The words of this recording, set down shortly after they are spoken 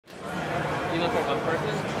You look for one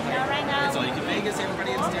person? No, right now. It's all you can Vegas.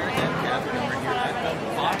 Everybody in Staring at Catherine over here at the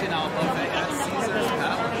Bacchanal Buffet at Caesar's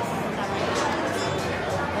Palace.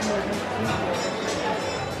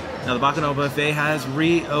 Now the Bacchanal Buffet has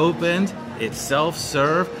reopened. It's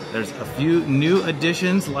self-serve. There's a few new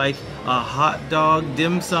additions like a hot dog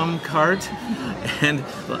dim sum cart and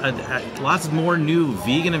lots more new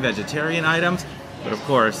vegan and vegetarian items. But of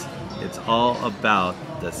course, it's all about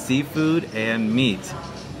the seafood and meat.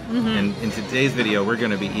 And in today's video, we're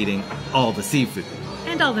going to be eating all the seafood.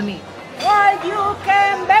 And all the meat. Why you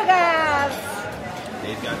can Vegas?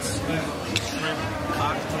 They've got sweet shrimp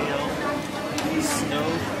cocktail, snow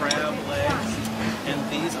crab legs, and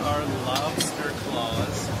these are lobster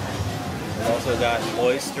claws. We've also got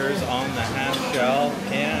oysters on the half shell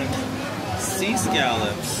and sea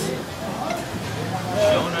scallops.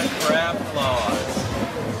 Jonah crab claws.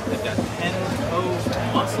 They've got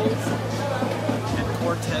ten-toed mussels and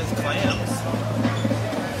Cortez clams.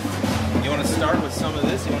 You want to start with some of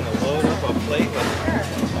this? You want to load up a plate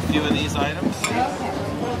with a few of these items?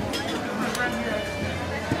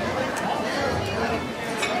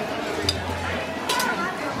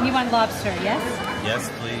 You want lobster, yes? Yes,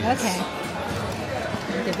 please. Okay.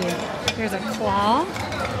 Here's a claw.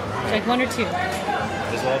 Like one or two?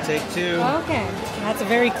 This will take two. Okay. That's a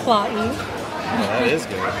very clawy. Oh, that is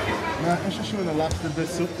good. May I interest you in the lobster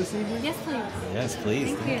bisque soup this evening? Yes, please. Yes,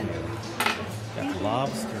 please. Thank you. Got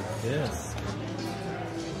lobster bisque.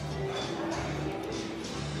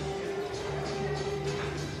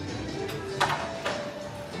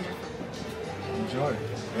 Enjoy.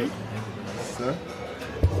 Hey. Sir?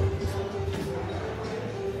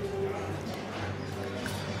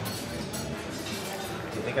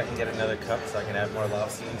 Do you think I can get another cup so I can add more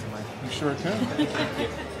lobster into my... You sure can.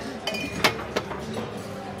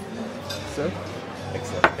 Sir?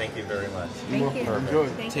 Excellent. Thank you very much. Thank you. Enjoy.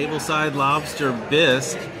 Thank you. Tableside lobster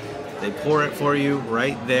bisque. They pour it for you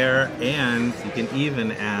right there, and you can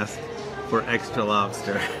even ask for extra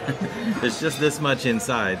lobster. There's just this much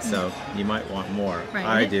inside, so you might want more. Right.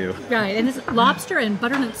 I do. Right, and it's lobster and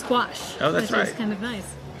butternut squash. Oh, that's which right. is kind of nice.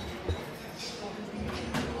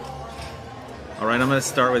 All right, I'm going to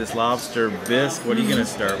start with this lobster bisque. What are you going to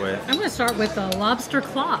start with? I'm going to start with the lobster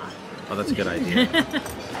claw. Oh, that's a good idea.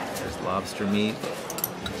 There's lobster meat.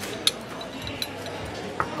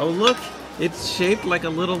 Oh, look. It's shaped like a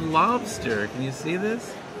little lobster. Can you see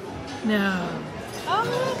this? No. Oh,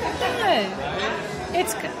 good.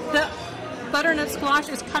 It's the butternut squash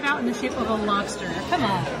is cut out in the shape of a lobster. Come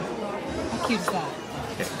on. How cute is that?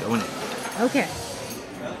 Okay, go in. Okay.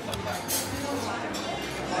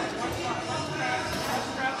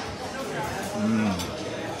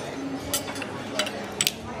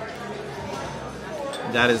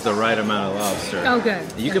 That is the right amount of lobster. Oh, good.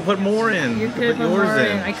 You can put more in. You could put put yours more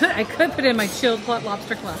in. I could put in my chilled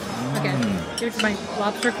lobster claw. Okay. Here's my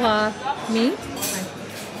lobster claw meat.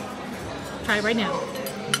 Try it right now.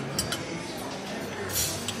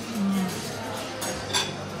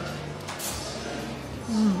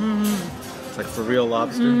 It's like for real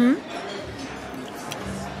lobster.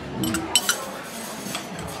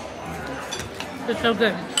 It's so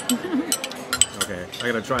good. Okay,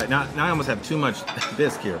 I gotta try it. Now I almost have too much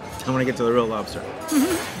bisque here. I want to get to the real lobster.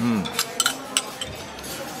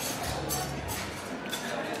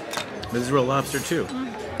 This is real lobster too.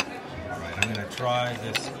 All right, I'm gonna try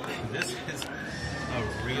this. This is a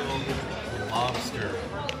real lobster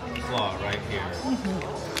claw right here.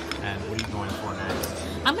 And what are you going for next?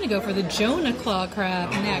 I'm going to go for the Jonah claw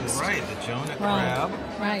crab next. Right, the Jonah crab.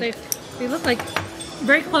 Right. They look like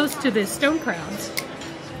very close to the stone crabs.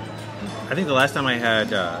 I think the last time I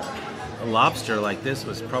had a lobster like this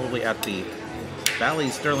was probably at the Valley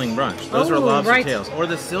Sterling Brunch. Those were lobster tails. Or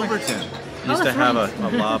the Silverton used to have a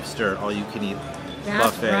lobster all-you-can-eat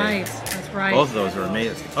buffet. That's right. Both of those are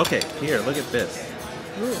amazing. Okay, here, look at this.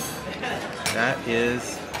 Ooh. That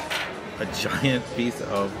is a giant piece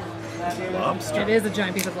of lobster. It is a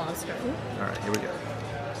giant piece of lobster. All right, here we go.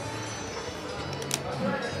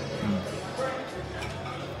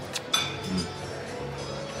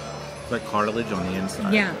 It's like cartilage on the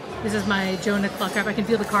inside. Yeah, this is my Jonah claw crab. I can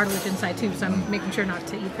feel the cartilage inside too, so I'm making sure not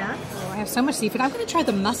to eat that. Oh, I have so much seafood. I'm going to try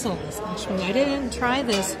the mussels, actually. I didn't try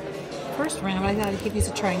this first round, but I thought I'd give these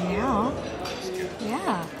a try now.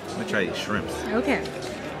 Yeah. I'm going to try these shrimps. Okay.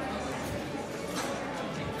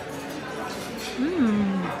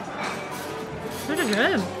 Those are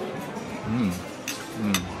good.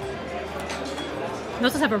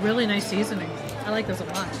 Those have a really nice seasoning. I like those a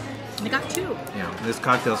lot. And I got two. Yeah, this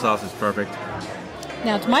cocktail sauce is perfect.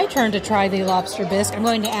 Now it's my turn to try the lobster bisque. I'm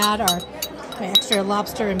going to add my extra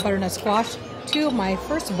lobster and butternut squash two of my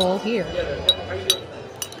first bowl here.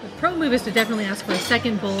 The pro move is to definitely ask for a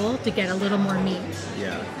second bowl to get a little more meat.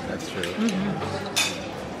 Yeah, that's true.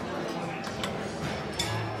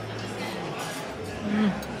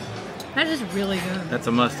 That is really good. That's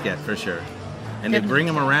a must get for sure. And they bring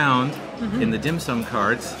them around in the dim sum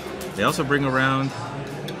carts. They also bring around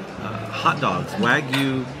hot dogs,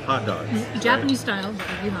 Wagyu hot dogs. Japanese style.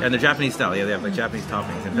 Wagyu hot And the Japanese style, yeah, they have like Japanese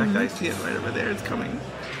toppings. In fact, I see it right over there. It's coming.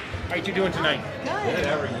 How you two doing tonight? Good,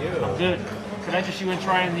 how are you? I'm good. Could I interest you in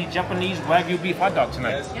trying the Japanese Wagyu beef hot dog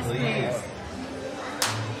tonight? Yes, please.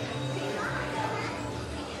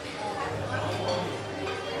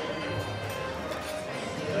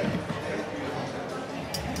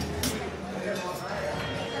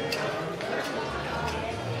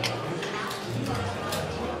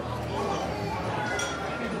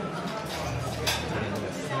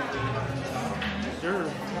 Sure.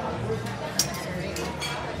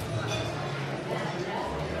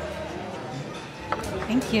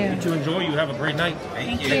 Thank you. To enjoy, you have a great night.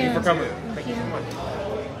 Thank you. Thank you for coming. Thank you so much.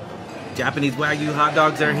 Japanese Wagyu hot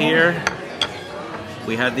dogs are here.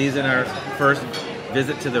 We had these in our first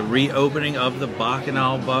visit to the reopening of the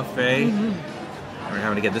Bacchanal Buffet. We're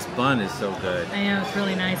having to get this bun is so good. I know, it's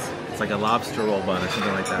really nice. It's like a lobster roll bun or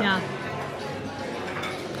something like that. Yeah.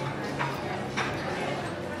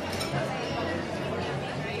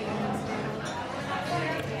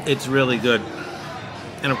 It's really good.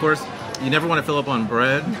 And of course, you never want to fill up on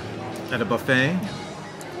bread at a buffet,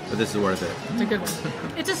 but this is worth it. It's a good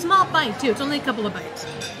one. It's a small bite too. It's only a couple of bites.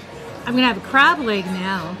 I'm gonna have a crab leg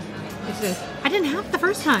now. I didn't have it the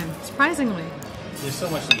first time, surprisingly. There's so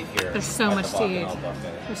much to eat here. There's so much to eat.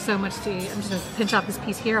 There's so much to eat. I'm just gonna pinch off this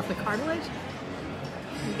piece here off the cartilage.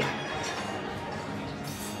 Yeah.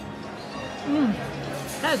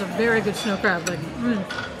 That is a very good snow crab leg.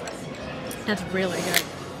 That's really good.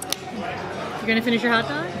 You're gonna finish your hot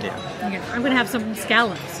dog? Yeah. Okay. I'm gonna have some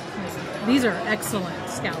scallops. These are excellent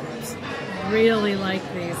scallops. I really like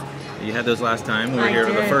these. You had those last time. We were I here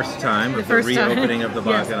did. the first time of the reopening of the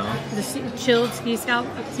Yes. Bacchanal. The chilled sea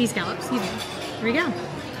scallops. Excuse me. Here we go.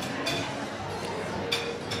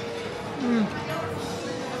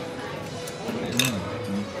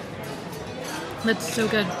 That's so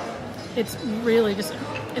good. It's really just,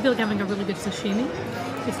 I feel like having a really good sashimi.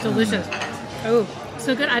 It's delicious. Oh,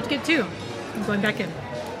 so good. I have to get two. I'm going back in.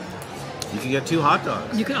 You can get 2 hot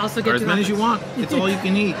dogs. You can also get or as two many hot as you dogs. want. It's all you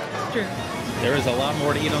can eat. True. There is a lot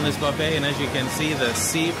more to eat on this buffet, and as you can see, the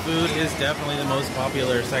seafood is definitely the most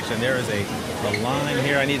popular section. There is a line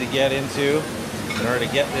here I need to get into in order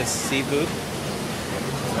to get this seafood.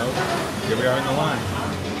 So, here we are in the line.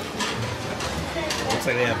 Looks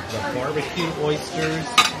like they have the barbecue oysters,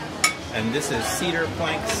 and this is cedar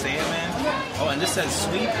plank salmon. Oh, and this says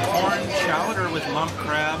sweet corn chowder with lump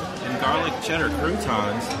crab and garlic cheddar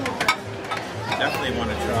croutons. Definitely want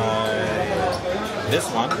to try this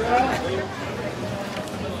one.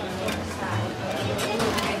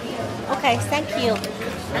 Okay, thank you.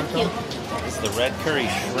 Thank you. It's the red curry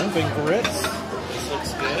shrimp and grits. This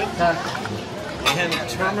looks good. And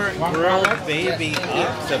turmeric grilled baby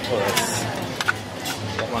octopus.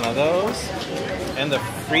 Get one of those. And the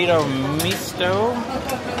Frito misto.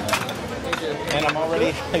 And I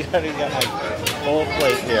already got my full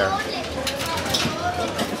plate here.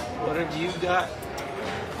 What have you got?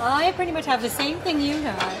 I pretty much have the same thing you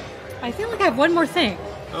got. I feel like I have one more thing.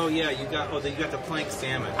 Oh yeah, you got the plank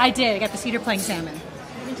salmon. I did. I got the cedar plank salmon.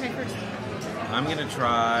 Let me try first. I'm gonna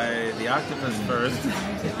try the octopus first.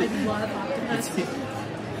 I love octopus.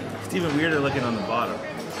 It's even weirder looking on the bottom.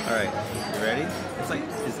 All right, you ready? It's like,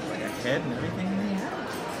 is it like a head and everything?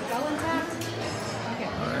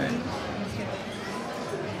 All right.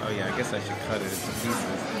 Oh yeah, I guess I should cut it into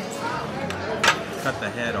pieces. Cut the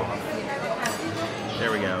head off.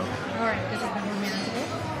 There we go. All right, this is the more manageable.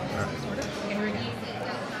 All right. Sort of. Okay, here we go.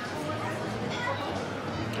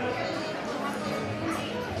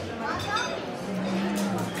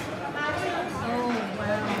 Oh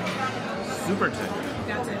wow! Super tender.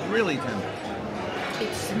 That's it. Really tender.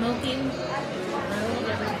 It's smoky, grilled,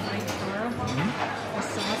 everything right through. The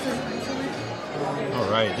sauce is excellent. All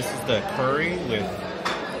right, this is the curry with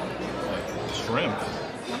shrimp.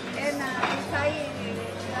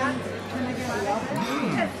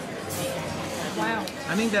 Wow.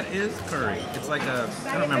 I think that is curry. It's like a,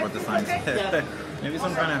 I don't remember what the sign said. Maybe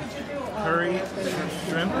some kind of curry,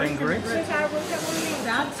 shrimp, and grits.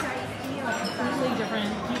 That's completely different.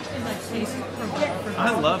 Like taste for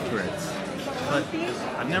I love grits, but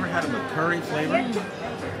I've never had them with curry flavor.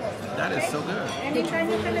 That is so good.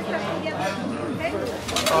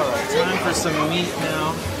 All right, time for some meat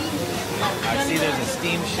now. I see there's a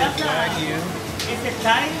steamship Wagyu. It's a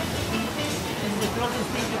Thai. It's the closest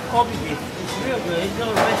thing to Kobe beef. It's real good. It's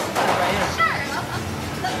no rest right here. Sure.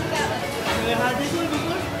 I'll You had this one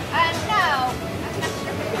before? no. I'm not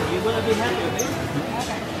sure. You're gonna be happy with it.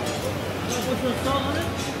 Okay. You want to put some salt on it?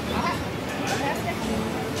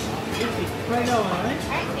 Right now, alright?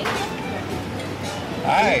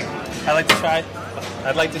 Alright. I'd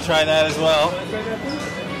like to try that as well.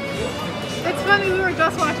 It's funny, we were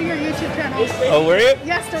just watching your YouTube channel Oh, were you?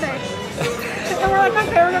 yesterday. And we're like,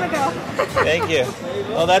 okay, we're gonna go. Thank you.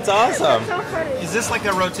 Oh, that's awesome. So funny. Is this like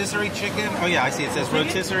a rotisserie chicken? Oh yeah, I see it says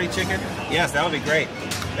rotisserie chicken. Yes, that would be great.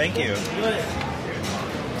 Thank you.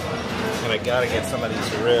 And I gotta get some of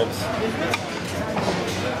these ribs.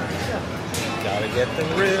 Gotta get the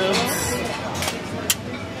ribs.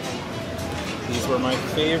 These were my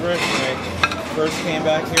favorite when I first came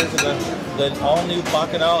back here to the all-new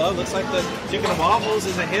Bacchanal. Oh, looks like the chicken and waffles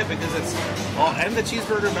is a hit because it's all, and the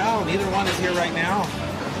cheeseburger bao. Neither one is here right now.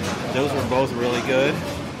 Those were both really good.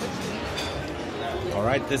 All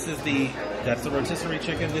right, that's the rotisserie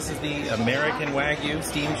chicken. This is the American Wagyu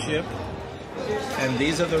steamship. And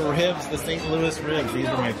these are the ribs, the St. Louis ribs. These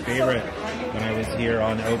were my favorite when I was here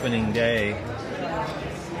on opening day.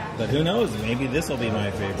 But who knows, maybe this will be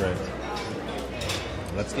my favorite.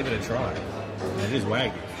 Let's give it a try. It is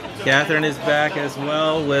Wagyu. Catherine is back as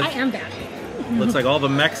well with, I am back. looks like all the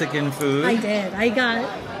Mexican food. I did. I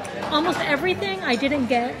got almost everything I didn't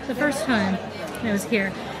get the first time I was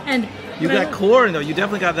here. And You got corn though. You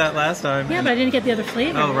definitely got that last time. yeah, but I didn't get the other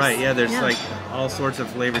flavors. Oh right, yeah. There's like all sorts of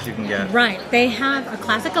flavors you can get. Right. They have a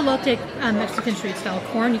classic elote Mexican street style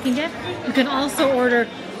corn you can get. You can also order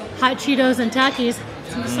hot Cheetos and Takis.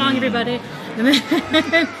 Sing the song, everybody. And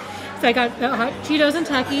then, so I got the hot Cheetos and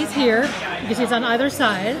Takis here. You can see it's on either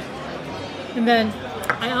side. And then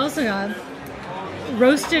I also got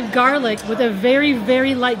roasted garlic with a very,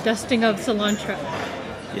 very light dusting of cilantro.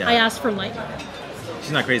 Yeah. I asked for light.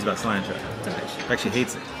 She's not crazy about cilantro. So much. In fact, she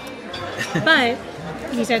hates it. But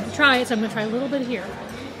he said to try it, so I'm going to try a little bit here.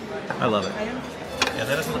 I love it. Yeah,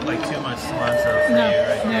 that doesn't look like too much cilantro for No, you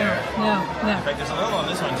right no, there. no, In no. fact, there's a little on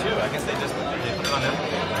this one too. I guess they put it on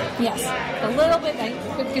everything, right? Yes, a little bit,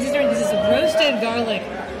 because this is roasted garlic.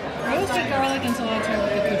 Roasted garlic and cilantro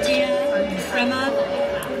with the tortilla or the crema.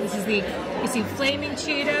 This is you see flaming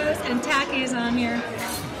Cheetos and Takis on here.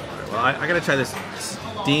 Well, I gotta try this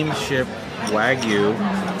steamship Wagyu.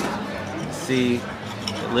 See,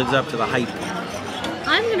 it lives up to the hype.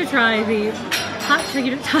 I'm going to try the hot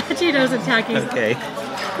Cheetos and Takis Okay.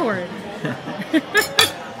 corn.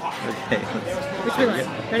 Okay. Which we like.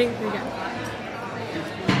 Ready? Here we go.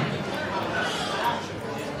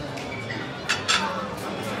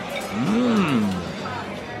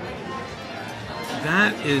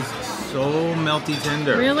 That is so melty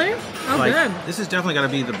tender. Really? Oh, Like, good. this has definitely got to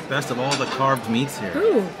be the best of all the carved meats here.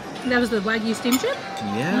 Ooh, that was the Wagyu steamship?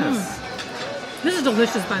 Yes. This is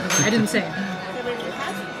delicious, by the way. I didn't say it.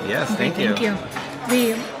 Yes, Okay, thank you.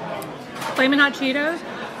 The Flamin' Hot Cheetos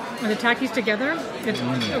and the Takis together,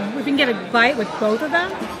 if we can get a bite with both of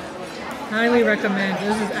them, highly recommend.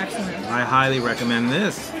 This is excellent. I highly recommend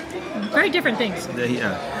this. Very different things.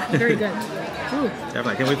 Yeah. Very good. Ooh.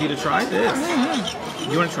 Definitely. I can't wait for you to try this.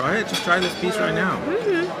 You want to try it? Just try this piece right now.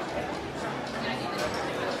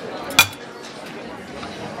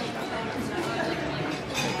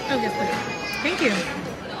 Oh, yes, please. Thank you.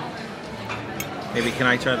 Maybe can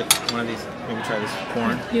I try one of these? Maybe try this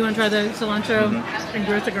corn. You want to try the cilantro and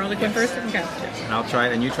roasted garlic one first? Okay. And I'll try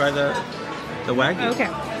it, and you try the Wagyu. Okay.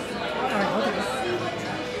 All right, I'll do this.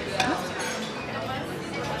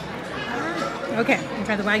 Okay, I'll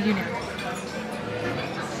try the Wagyu now.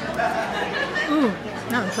 Ooh,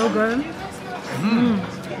 that was so good.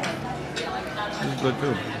 This is good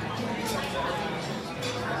too.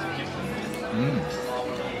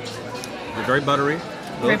 It's very buttery,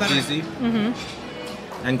 a little cheesy,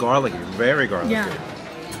 and garlicky, very garlicky. Yeah.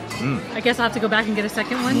 I guess I'll have to go back and get a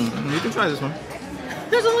second one. You can try this one.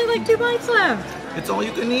 There's only like 2 bites left. It's all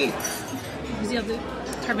you can eat. It's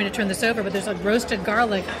hard for me to turn this over, but there's like roasted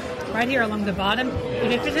garlic right here along the bottom. You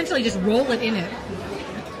can potentially just roll it in it.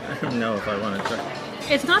 I don't know if I want to try.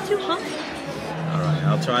 It's not too hot. All right,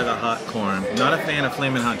 I'll try the hot corn. I'm not a fan of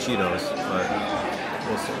Flamin' Hot Cheetos, but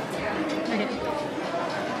we'll see. Okay.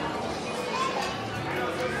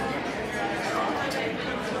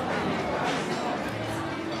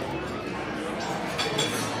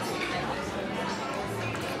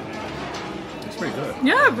 It's pretty good.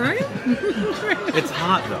 Yeah, right? It's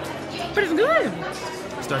hot though. But it's good.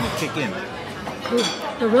 It's starting to kick in.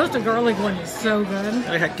 Ooh, the roasted garlic one is so good.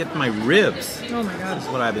 I gotta get my ribs. Oh my god. That's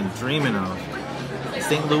what I've been dreaming of.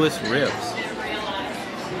 St. Louis ribs.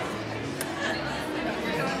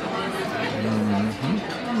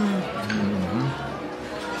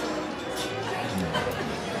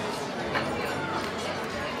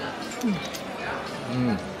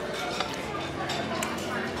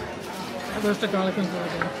 That roasted garlic one's really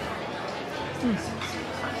good.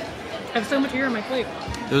 I have so much here on my plate.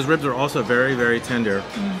 Those ribs are also very, very tender.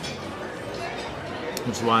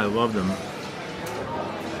 Which is why I love them.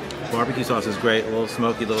 Barbecue sauce is great, a little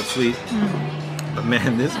smoky, a little sweet. But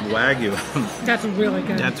man, this Wagyu, That's really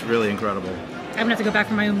good. that's really incredible. I'm gonna have to go back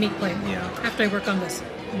for my own meat plate. Yeah. After I work on this.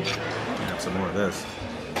 Have some more of this.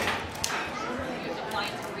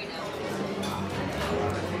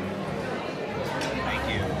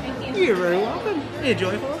 Thank you. You're very welcome. Hey,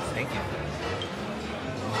 Joyful. Thank you.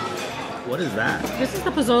 What is that? This is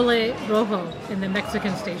the pozole rojo in the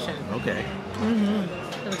Mexican station. Okay.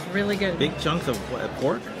 It looks really good. Big chunks of what,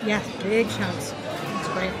 pork? Yes, big chunks. It's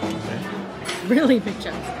great. Okay. Really big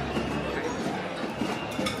chunks.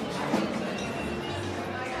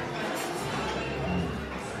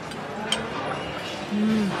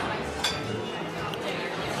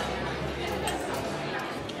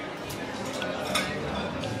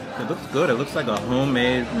 It looks good. It looks like a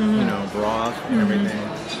homemade, you know, broth and everything.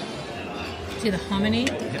 See the hominy?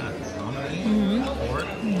 Yeah, homemade pork.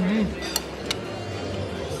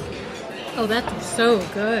 Oh, that's so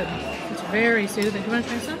good. It's very soothing. Do you want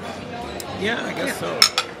to try some? Yeah, I guess so.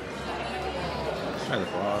 Try the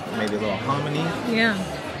broth. Maybe a little hominy. Yeah.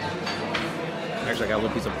 Actually, I got a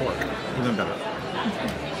little piece of pork. Even better.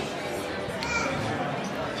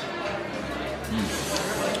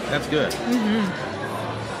 That's good. I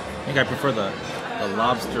think I prefer the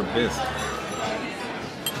lobster bisque.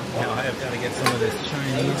 Now I have got to get some of this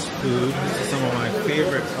Chinese food. This is some of my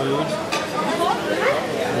favorite food.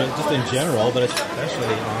 Just in general, but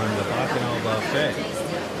especially on the Bacchanal Buffet.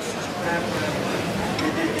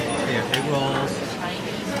 They have egg rolls,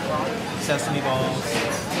 sesame balls,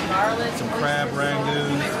 some crab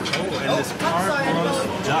rangoon, and this carved roast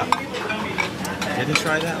duck. Didn't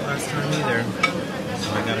try that last time either,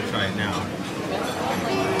 so I gotta try it now.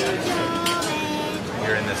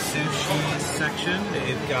 You're in the sushi section.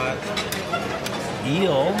 They've got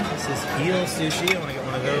eel. This is eel sushi. I want to get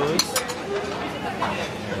one of those.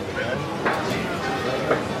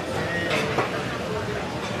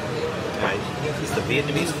 This is the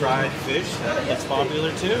Vietnamese fried fish. That looks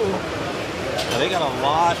popular too. Now, they got a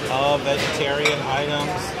lot of vegetarian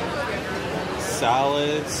items,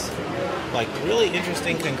 salads, like really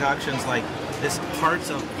interesting concoctions like this hearts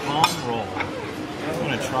of palm roll. I'm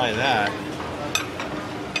going to try that.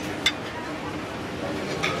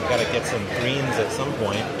 Gotta get some greens at some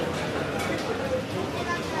point.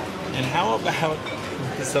 And how about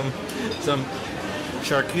some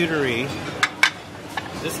charcuterie?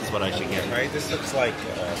 This is what I should get, right? This looks like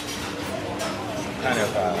kind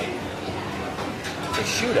of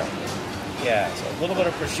prosciutto. Yeah, so a little bit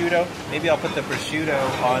of prosciutto. Maybe I'll put the prosciutto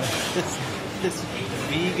on this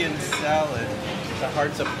vegan salad. The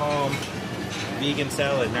hearts of palm vegan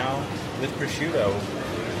salad now with prosciutto.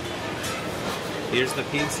 Here's the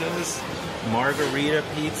pizzas. Margarita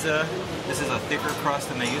pizza. This is a thicker crust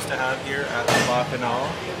than they used to have here at the Bacchanal.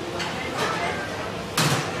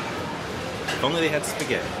 If only they had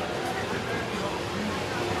spaghetti.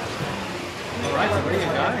 Alright, so what do you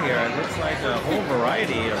got here? It looks like a whole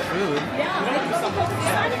variety of food. Yeah, I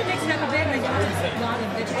decided to mix it up a bit. I got a lot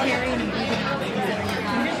of vegetarian and vegan options that are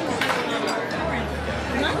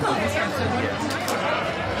not all this stuff, so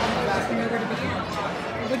I don't know where to begin.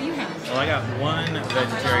 What do you have? Well, I got one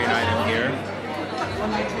vegetarian item here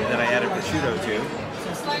that I added prosciutto to.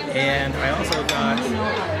 And I also got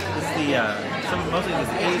mostly this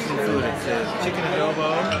Asian food. It says chicken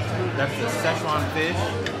adobo, that's the Szechuan fish,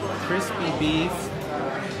 crispy beef,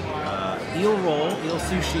 eel roll, eel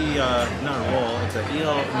sushi, not a roll, it's an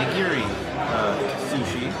eel nigiri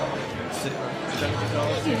sushi. Is that what you call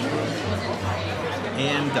it?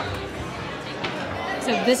 And duck.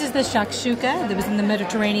 So this is the shakshuka that was in the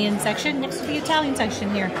Mediterranean section next to the Italian section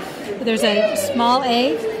here. There's a small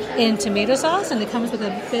egg in tomato sauce and it comes with a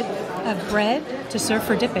bit of bread to serve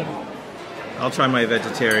for dipping. I'll try my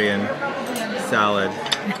vegetarian salad.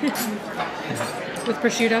 With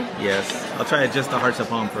prosciutto? Yes. I'll try just the hearts of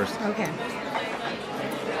palm first. Okay.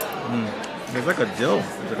 There's like a dill.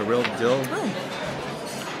 Is it a real dill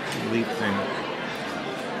leaf thing?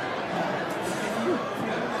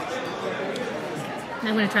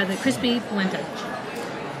 I'm going to try the crispy polenta.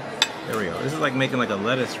 There we go. This is like making like a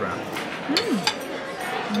lettuce wrap. Is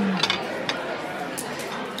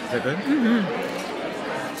that good?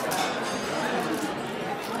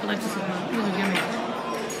 I like this a lot. This is yummy.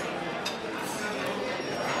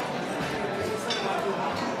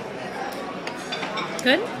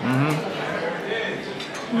 Good? Mm-hmm.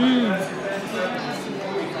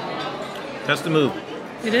 That's the move.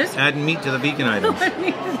 It is? Add meat to the vegan items.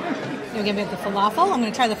 You're gonna get the falafel? I'm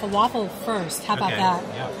gonna try the falafel first. How about that?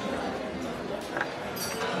 Yeah.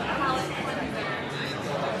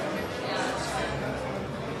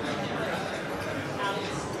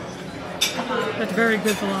 That's very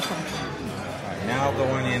good falafel. Alright, now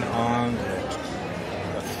going in on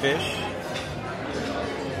the fish.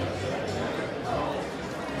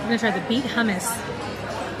 I'm gonna try the beet hummus.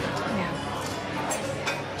 Yeah.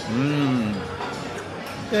 Mmm.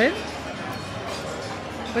 Good?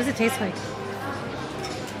 What does it taste like?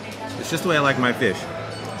 It's just the way I like my fish.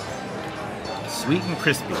 Sweet and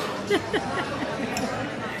crispy.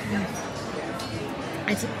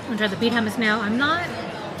 I'm gonna try the beet hummus now. I'm not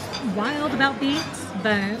wild about beets,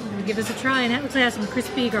 but I'm gonna give this a try. And it looks like it has some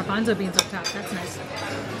crispy garbanzo beans up top. That's nice.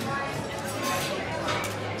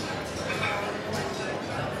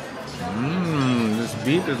 Mmm, this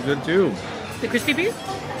beef is good too. The crispy beef?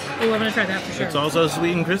 Oh, I'm gonna try that for sure. It's also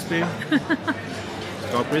sweet and crispy.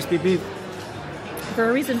 It's called crispy beef. For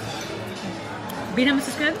a reason. Beet hummus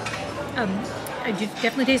is good. I do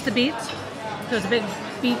definitely taste the beets. So it's a bit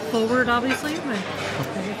beet forward, obviously. But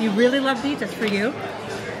if you really love beets, that's for you.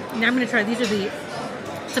 Now I'm gonna try. These are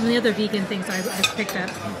some of the other vegan things I picked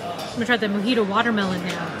up. I'm gonna try the mojito watermelon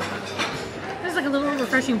now. This is like a little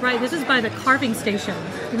refreshing bright. This is by the carving station.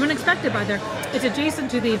 You wouldn't expect it by there. It's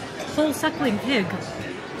adjacent to the whole suckling pig.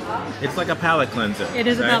 It's like a palate cleanser. It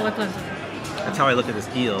is right? a palate cleanser. That's how I look at this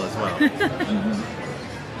eel as well.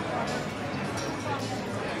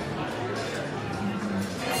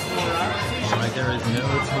 Like there is no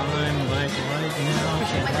time like right now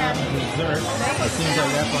to have dessert. It seems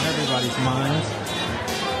like that's on everybody's minds.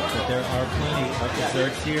 But there are plenty of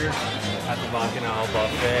desserts here at the Bacchanal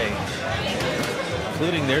Buffet.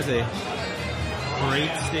 Including there's a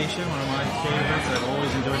crate station, one of my favorites. I've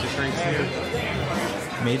always enjoyed the crates here.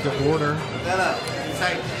 Made to order.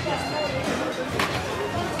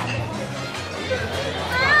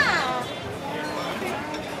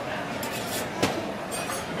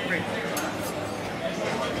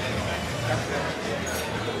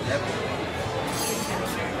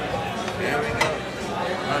 There we go.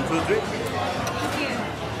 1, 2, 3.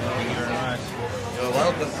 Thank you very much. You're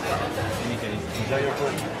welcome. Enjoy your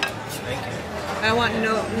food. Thank you. I want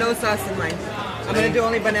no sauce in mine. I'm gonna do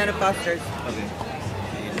only banana Fosters. Okay.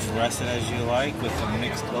 You just rest it as you like with the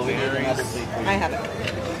mixed berries. I have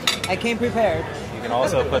it. I came prepared. You can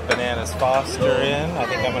also put bananas Foster in. I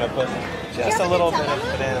think I'm going to put just a little bit of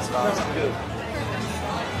bananas Foster. That's pretty good.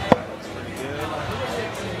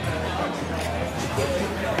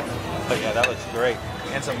 But yeah, that looks great.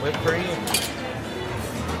 And some whipped cream.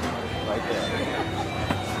 Right there.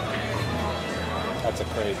 That's a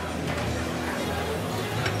crate.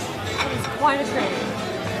 Quite a treat.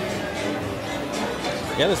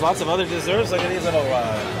 Yeah, there's lots of other desserts. Look at these little, what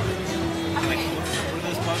are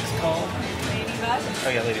those bugs called? Ladybugs. Oh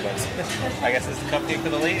yeah, ladybugs. I guess it's the cupcake for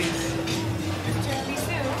the ladies.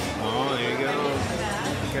 Oh, there you go.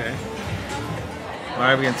 Okay. All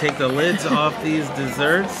right, we're gonna take the lids off these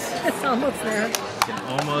desserts. It's almost there.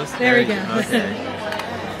 Almost. There we go. Okay.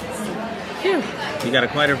 Phew. You got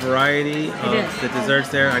quite a variety of the desserts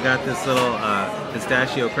there. I got this little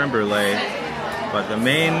pistachio creme brulee, but the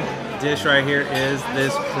main dish right here is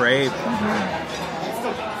this crepe.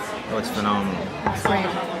 Oh, it's phenomenal. Great.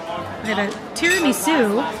 I had a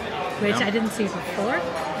tiramisu, which I didn't see before,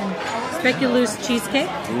 and speculoos cheesecake.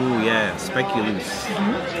 Ooh, yeah, speculoos.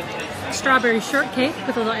 Strawberry shortcake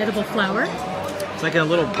with a little edible flour. It's like a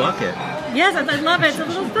little bucket. Yes, I love it. It's a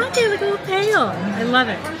little bucket, like a little pail. I love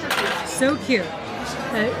it. So cute.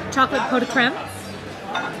 Chocolate pot de creme.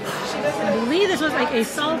 I believe this was like a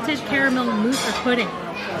salted caramel mousse or pudding.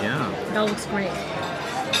 Yeah. That looks great. All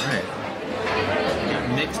right. We got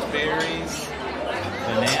mixed berries,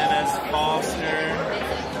 bananas Foster,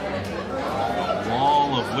 a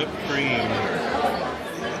wall of whipped cream.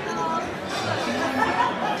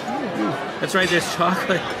 That's right, there's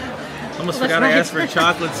chocolate. Almost forgot I asked for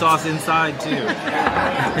chocolate sauce inside too.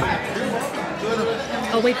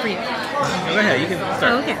 I'll wait for you. Go ahead, you can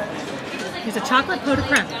start. Oh, okay. There's a chocolate pot de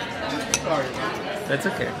creme. That's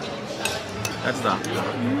okay. That's the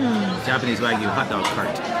Japanese Wagyu hot dog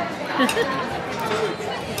cart.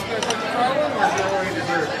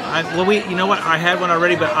 You know what? I had one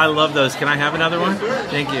already, but I love those. Can I have another one?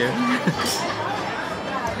 Thank you.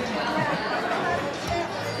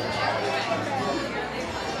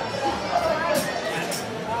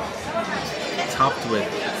 Topped with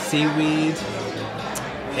seaweed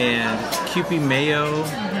and Kewpie mayo.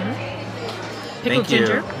 Pickled Thank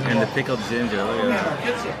ginger. you. And the pickled ginger. Look at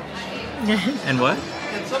that. And what?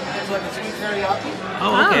 It's like a sweet teriyaki.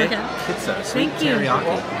 Oh, okay. okay. Pizza, sweet Thank you.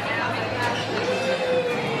 teriyaki.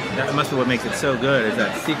 That must be what makes it so good, is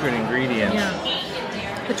that secret ingredient. Yeah.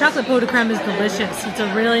 The chocolate pot de creme is delicious. It's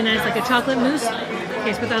a really nice, like a chocolate mousse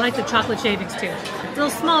case, but I like the chocolate shavings too. It's a little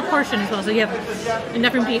small portion as well, so you have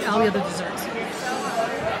enough room to eat all the other desserts.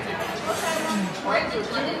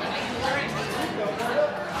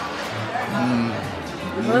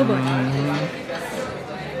 Oh boy.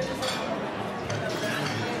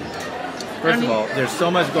 First of all, there's so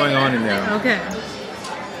much going on in there. Okay.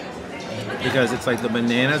 Because it's like the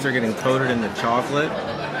bananas are getting coated in the chocolate.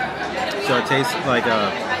 So it tastes like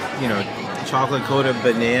a, you know, chocolate coated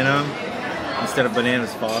banana instead of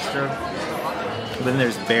bananas Foster. Then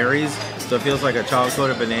there's berries. So it feels like a chocolate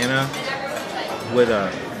coated banana with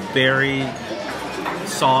a berry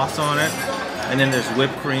sauce on it. And then there's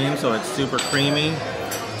whipped cream, so it's super creamy.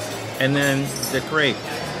 And then the crepe.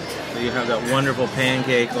 So you have that wonderful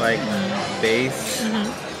pancake like base.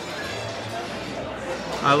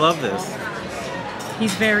 I love this.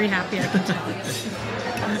 He's very happy, I can tell.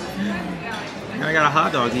 And I got a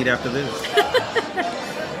hot dog to eat after this.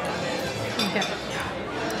 Okay.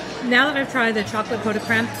 Now that I've tried the chocolate pot de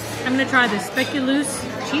creme, I'm going to try the speculoos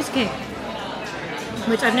cheesecake,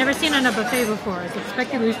 which I've never seen on a buffet before. It's a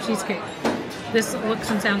speculoos cheesecake. This looks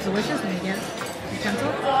and sounds delicious. Let me get a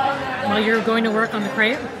utensil. While you're going to work on the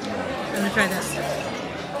crepe, I'm going to try this.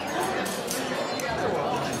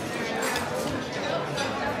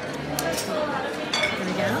 There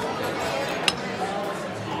we go.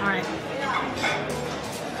 All right.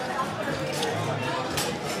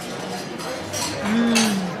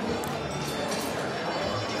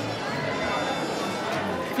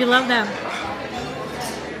 If you love that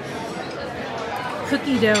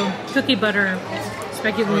cookie dough, cookie butter,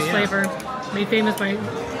 speculoos flavor, made famous by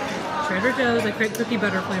Trader Joe's, like cookie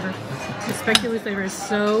butter flavor. The speculoos flavor is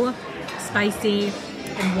so spicy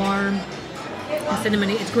and warm and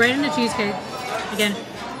cinnamony. It's great in a cheesecake. Again,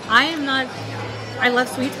 I love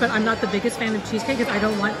sweets, but I'm not the biggest fan of cheesecake because I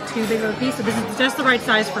don't want too big of a piece, so this is just the right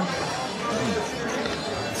size for me.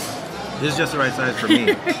 This is just the right size for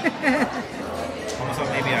me. Almost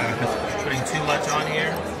thought maybe I was putting too much on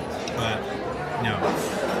here, but no.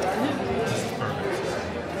 This is perfect.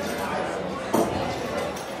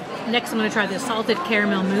 Next, I'm going to try the salted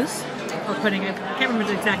caramel mousse or pudding. I can't remember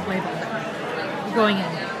the exact label. Going in.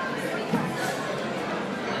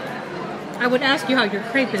 I would ask you how your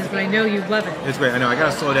crepe is, but I know you love it. It's great. I know. I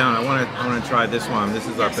gotta slow down. I want to try this one. This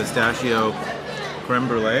is our pistachio creme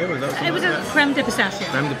brulee. Was that? It was a creme de pistachio.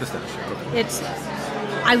 Creme de pistachio. Okay.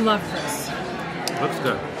 I love this. Looks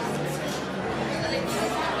good.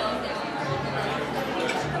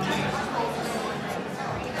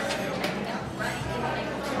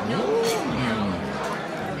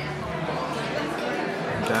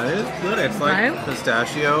 That is good. It's like Right?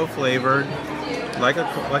 pistachio flavored, like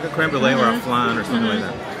a creme brulee or a flan or something like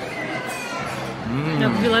that.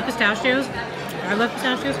 Now, if you love pistachios, I love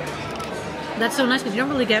pistachios. That's so nice because you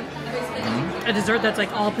don't really get a dessert that's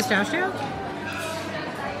like all pistachio.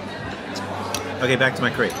 Okay, back to my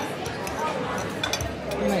crepe.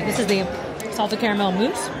 Anyway, this is the salted caramel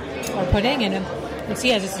mousse or pudding, and you can see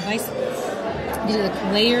it has this nice. These are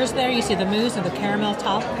the layers there. You see the mousse and the caramel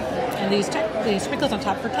top, and these sprinkles on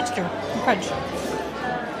top for texture and crunch.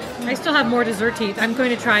 I still have more dessert to eat. I'm going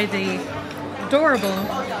to try the adorable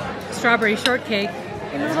strawberry shortcake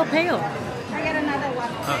in a little pail. I got another one.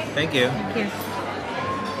 Thank you. Thank you.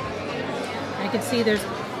 I can see there's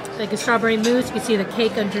like a strawberry mousse. You can see the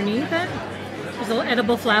cake underneath it. There's a little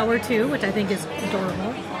edible flower too, which I think is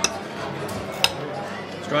adorable.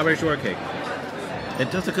 Strawberry shortcake. It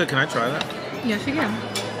does look good. Can I try that? Yes, you can.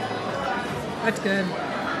 That's good.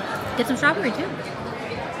 Get some strawberry too.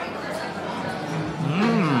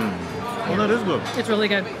 Well, that is good. It's really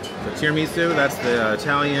good. The tiramisu, that's the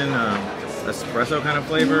Italian espresso kind of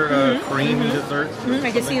flavor cream dessert.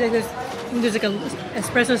 I can see that there's like a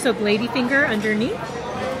espresso soaked ladyfinger underneath.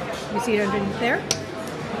 You see it underneath there.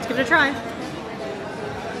 Let's give it a try.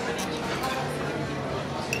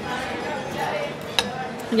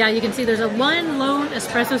 Yeah, you can see there's a one lone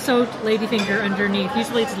espresso soaked ladyfinger underneath.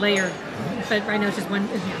 Usually it's layered, but right now it's just one.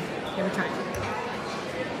 Yeah, give it a try.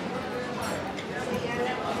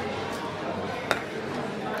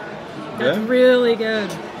 That's really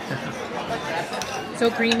good.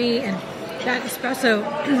 So creamy, and that espresso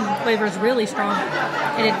flavor is really strong,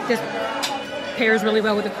 and it just pairs really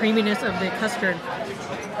well with the creaminess of the custard.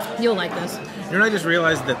 You'll like this. You know, I just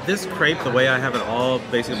realized that this crepe, the way I have it all,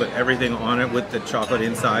 basically put everything on it with the chocolate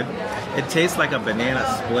inside, it tastes like a banana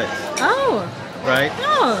split. Oh, right?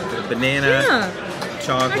 Oh, Banana, yeah.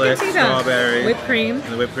 chocolate, I can see that. strawberry, Whipped cream.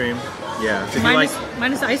 and the whipped cream. Yeah. So if you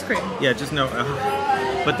Minus the ice cream. yeah, just no.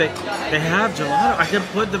 But they have gelato. I could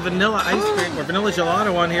put the vanilla ice cream or vanilla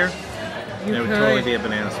gelato on here. You It would could. totally be a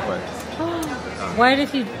banana split. Why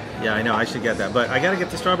did you? Yeah, I know. I should get that. But I gotta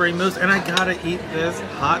get the strawberry mousse, and I gotta eat this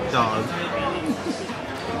hot dog.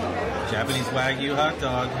 Japanese Wagyu hot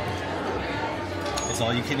dog. It's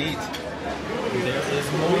all you can eat. There is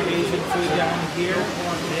more Asian food down here.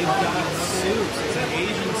 They've got soups. It's an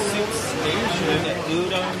Asian soup station.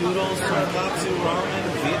 Udon noodles, tonkatsu ramen,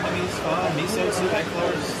 Vietnamese pho, miso soup,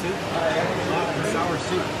 egg-flour soup, hot and sour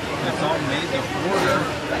soup. And it's all made to order.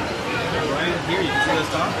 Right here, you can see the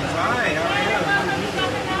toppings. Hi, how are you?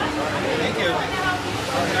 Thank you.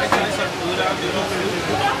 Can I try some udon noodle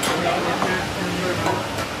soup?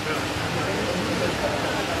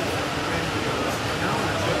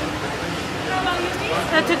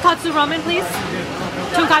 Tonkatsu ramen, please.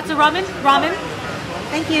 Tonkatsu ramen. Ramen.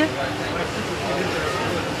 Thank you.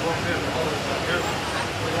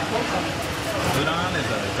 Udon is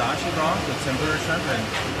a dashi broth with tempura shrimp and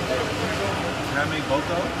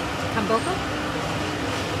kameboko. Kamboko.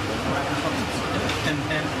 And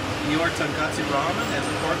then your tonkatsu ramen is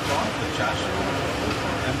a pork broth with chashu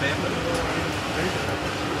and bamboo.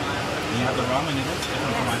 And you have the ramen noodles,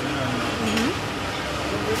 different from my udon noodles.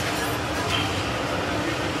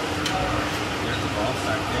 There's the broth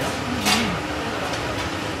back there.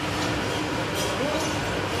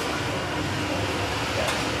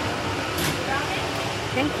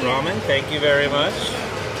 Thank you. Ramen, thank you very much.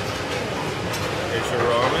 Here's your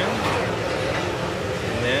ramen.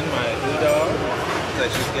 And then my udon. So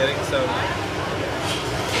she's getting some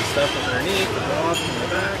stuff underneath, the broth in the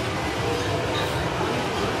back.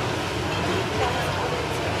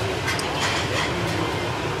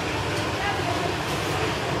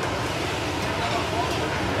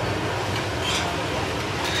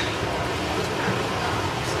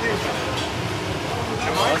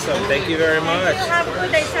 Awesome, thank you very much. Have a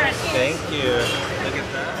good day, sir. Thank you. Look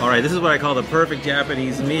at that. All right, this is what I call the perfect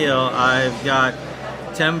Japanese meal. I've got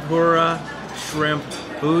tempura, shrimp,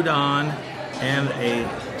 udon, and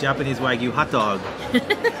a Japanese Wagyu hot dog.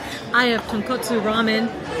 I have tonkotsu ramen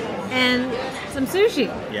and some sushi.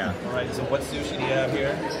 Yeah. All right, so what sushi do you have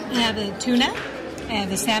here? I have the tuna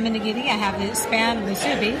and the salmon nigiri. I have the spam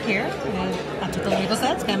musubi here. I took the label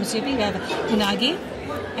set, spam musubi. We have unagi.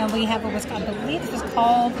 And we have what's I believe this is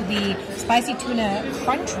called the spicy tuna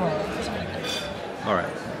crunch roll. All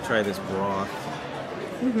right, try this broth.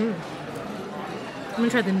 I'm gonna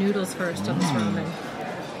try the noodles first on this ramen.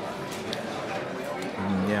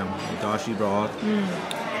 Yeah, dashi broth.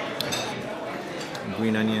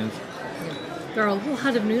 Green onions. There are a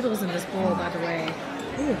lot of noodles in this bowl, by the way.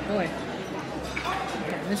 Ooh, boy.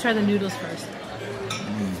 Okay, let's try the noodles first.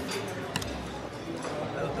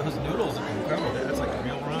 Those noodles are incredible. That's like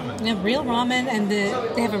real ramen. Yeah, real ramen, and they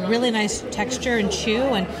have a really nice texture and chew.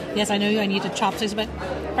 And yes, I know I need the chopsticks, but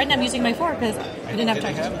right now I'm using my fork because I didn't have Did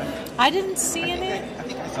they chopsticks. have I didn't see any. I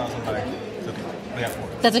think I saw somebody. It's okay. We have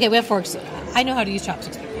forks. That's okay. We have forks. I know how to use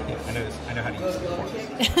chopsticks. I know how to use forks.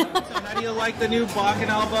 So how do you like the new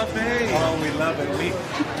Bacchanal Buffet? Oh, we love it.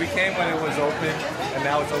 We came when it was open, and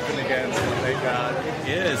now it's open again. So thank God.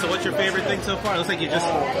 Yeah. So what's your favorite thing so far? Looks like you just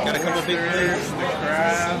got a couple big things. The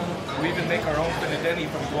crab. We even make our own finadeni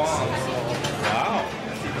from Guam. So Wow.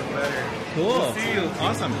 that's even better. Cool. See you.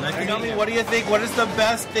 Awesome. Nice to meet you. What do you think? What is the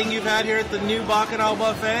best thing you've had here at the new Bacchanal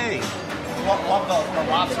Buffet? Love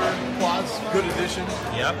the lobster quads. Good addition.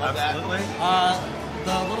 Yep, Love that. absolutely.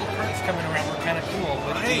 The little carts coming around were kind of cool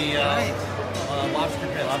with the lobster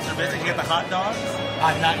bits. Lobster bits. Did you get the hot dogs?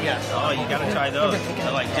 Not yet. Oh, you gotta try those. They're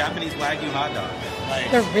like Japanese Wagyu hot dogs.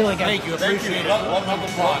 They're really good. Thank you. Appreciate it. Love the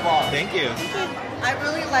vlog. Thank you. I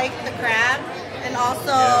really like the crab, and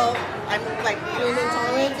also I'm like gluten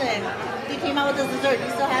intolerant, and he came out with the dessert. You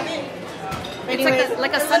still have it? It's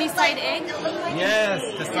like a sunny side egg. Yes,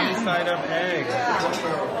 the sunny side up egg.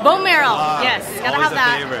 Bone marrow. Yes, gotta Always have a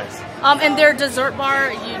that. favorite. And their dessert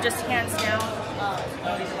bar, you just hands down.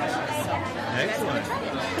 Excellent.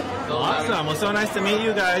 Awesome. Well, so nice to meet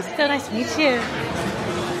you guys. So nice to meet you.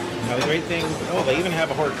 Now the great thing, oh, they even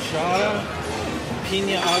have a horchata,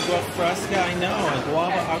 piña agua fresca, I know, and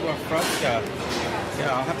guava agua fresca.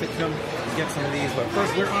 Yeah, I'll have to come get some of these, but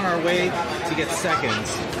first we're on our way to get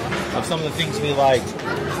seconds of some of the things we like.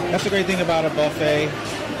 That's the great thing about a buffet.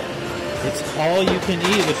 It's all you can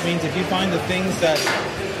eat, which means if you find the things that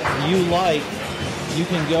you like, you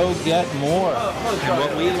can go get more. And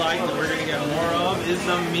what we like that we're going to get more of is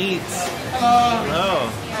the meats. Hello.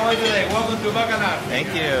 How are you today? Welcome to Bacchanal. Thank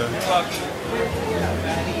you. You're welcome.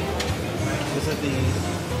 This are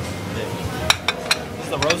this is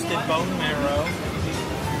the roasted bone marrow,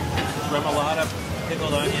 remoulade,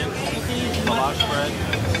 pickled onion, goulash bread,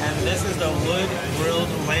 and this is the wood grilled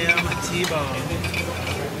lamb T-bone.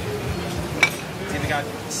 See, we got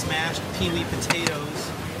smashed peewee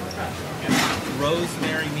potatoes,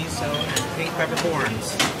 rosemary miso, and pink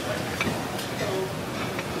peppercorns.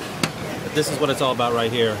 But this is what it's all about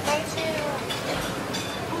right here.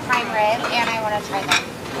 Prime rib, and I want to try that.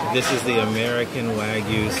 This is the American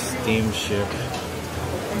Wagyu steamship.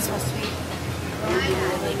 It's so sweet.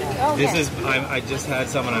 Oh, This is, I just had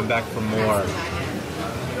some and I'm back for more.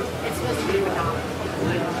 It's supposed to be phenomenal.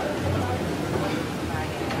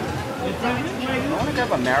 I want to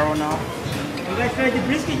grab a marrow now. You guys tried the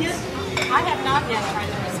brisket yet? I have not yet tried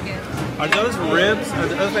the brisket. Are those ribs? Are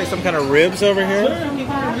those like some kind of ribs over here?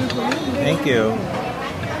 Thank you.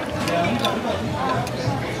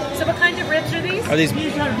 So what kind of ribs are these? Are these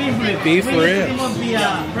These are beef ribs. beef ribs? Some of the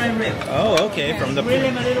prime rib. Oh, okay. From the Grill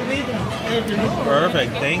them a little bit.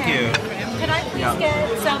 perfect. Thank you. Can I please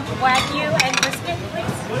get some Wagyu and brisket,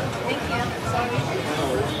 please? Thank you.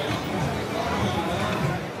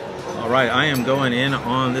 All right, I am going in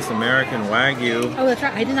on this American Wagyu. Oh, that's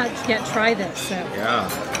right. I did not yet try this. So. Yeah.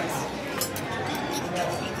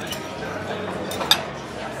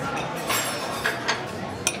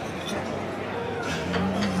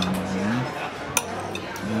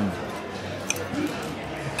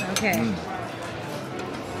 Okay.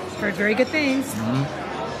 Heard very good things.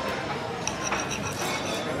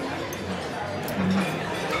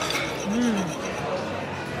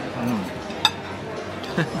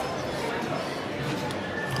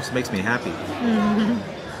 This makes me happy.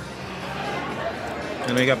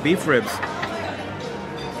 And we got beef ribs.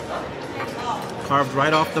 Carved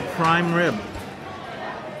right off the prime rib.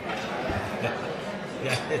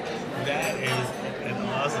 That is an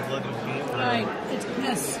awesome looking beef rib. Like, it's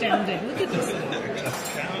astounding. Look at this.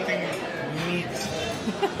 Astounding meat.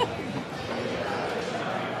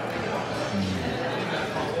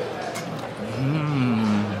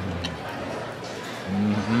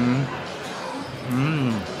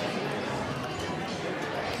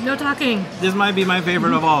 No talking. This might be my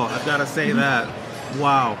favorite of all. I've got to say that.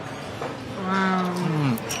 Wow.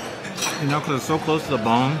 Wow. You know, because it's so close to the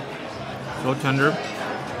bone, so tender,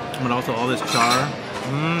 but also all this char.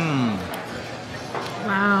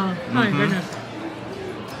 Wow. Oh my goodness.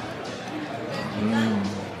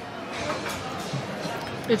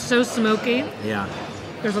 It's so smoky. Yeah.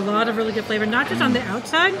 There's a lot of really good flavor, not just on the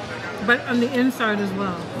outside, but on the inside as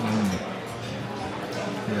well.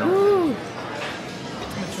 Yeah. Ooh.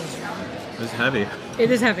 It's heavy. It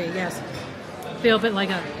is heavy, yes. Feel a bit like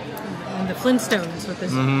the Flintstones with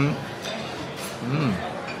this.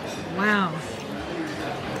 Wow.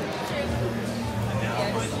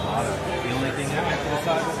 The only thing I have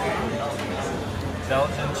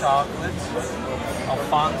Belgian chocolates,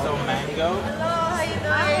 Alfonso mango. Hello, how you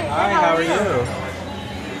doing? Hi, how are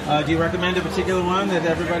you? Do you recommend a particular one that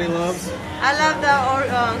everybody loves? I love the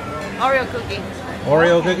Oreo cookie.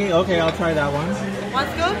 Oreo cookie? Okay, I'll try that one. One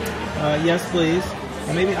scoop? Yes, please.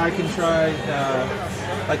 And maybe I can try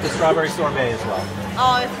like the strawberry sorbet as well.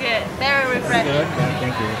 Oh, it's good. Very refreshing. Good? Yeah,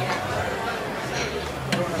 thank you.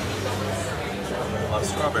 I love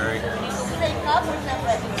strawberry. Same cup or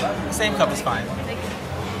separate? Same cup is fine.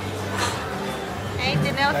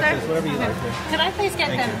 Anything else, That's sir? whatever you like. Could I please get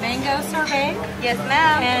Thank the you. mango sorbet? Yes,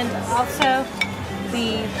 ma'am. And also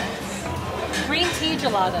the green tea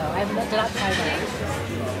gelato. I did not try that.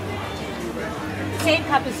 Same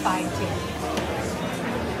cup is fine too.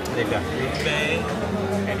 They've got Green Bay,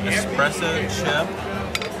 espresso chip.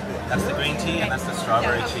 That's the green tea, and that's the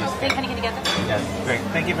strawberry cheese. Can you get them? Yes, great.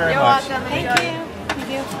 Thank you very You're much. welcome. Thank Enjoy. you. Thank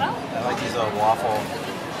you. Oh, I like these waffle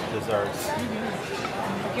desserts.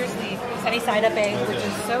 here's the sunny side up egg, which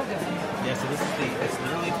is so good. Yeah, so this is it's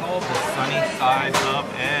literally called the Sunny Side Up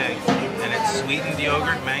Egg. And it's sweetened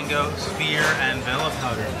yogurt, mango, sphere, and vanilla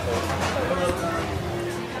powder.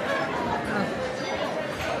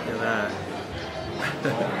 Look at that.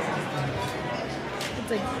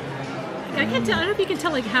 It's like, I can't tell. I don't know if you can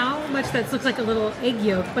tell like how much that looks like a little egg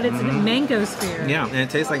yolk, but it's a mango sphere. Yeah, and it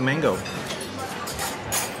tastes like mango.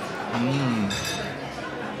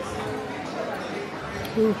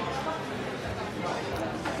 Ooh.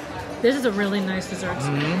 This is a really nice dessert.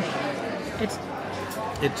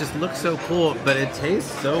 It just looks so cool, but it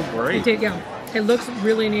tastes so great. It looks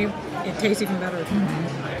really neat. It tastes even better.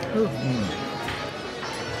 Ooh.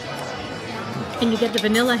 And you get the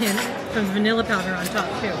vanilla hint from the vanilla powder on top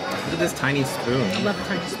too. Look at this tiny spoon. I love a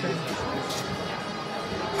tiny spoon.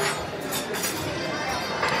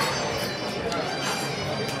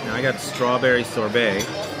 Now I I got strawberry sorbet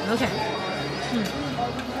Okay.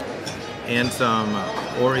 and some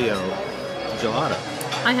Oreo gelato.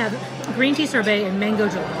 I have green tea sorbet and mango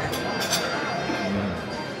gelato.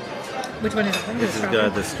 Which one is it? This is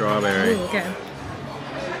good, the strawberry. Ooh, okay.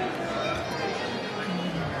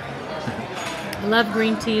 Love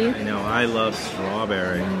green tea. I know, I love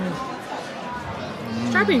strawberry.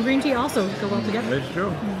 Strawberry and green tea also go well together. That's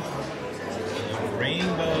true.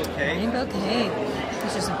 Rainbow cake. Rainbow cake.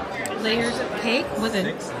 It's just layers of cake with a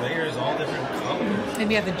 6 layers, all different colors.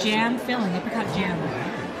 maybe have a jam filling, apricot jam.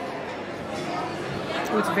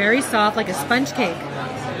 Oh, it's very soft, like a sponge cake.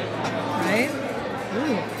 Right?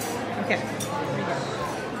 Ooh. Okay.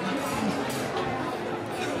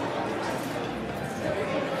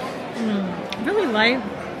 Really light.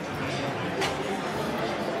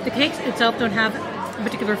 The cakes itself don't have a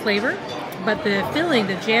particular flavor, but the filling,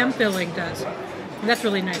 the jam filling does. And that's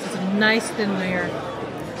really nice. It's a nice thin layer.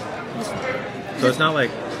 So it's not like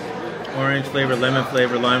orange flavor, lemon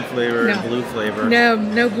flavor, lime flavor, No. and blue flavor. No,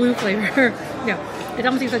 no blue flavor. No. It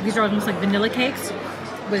almost seems like these are almost like vanilla cakes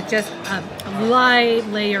with just a light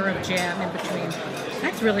layer of jam in between.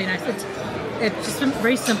 That's really nice. It's just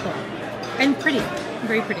very simple and pretty.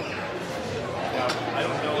 Very pretty.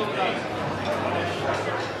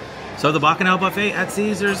 So the Bacchanal Buffet at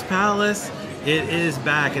Caesar's Palace, it is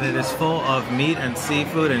back and it is full of meat and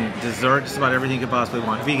seafood and dessert, just about everything you could possibly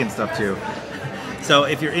want. Vegan stuff too. So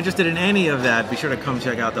if you're interested in any of that, be sure to come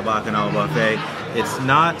check out the Bacchanal Buffet. It's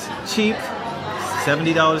not cheap,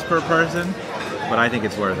 $70 per person, but I think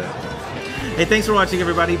it's worth it. Hey, thanks for watching,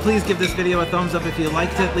 everybody. Please give this video a thumbs up if you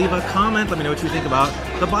liked it. Leave a comment. Let me know what you think about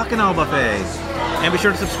the Bacchanal Buffet. And be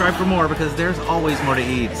sure to subscribe for more because there's always more to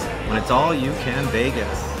eat when it's all you can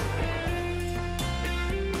Vegas.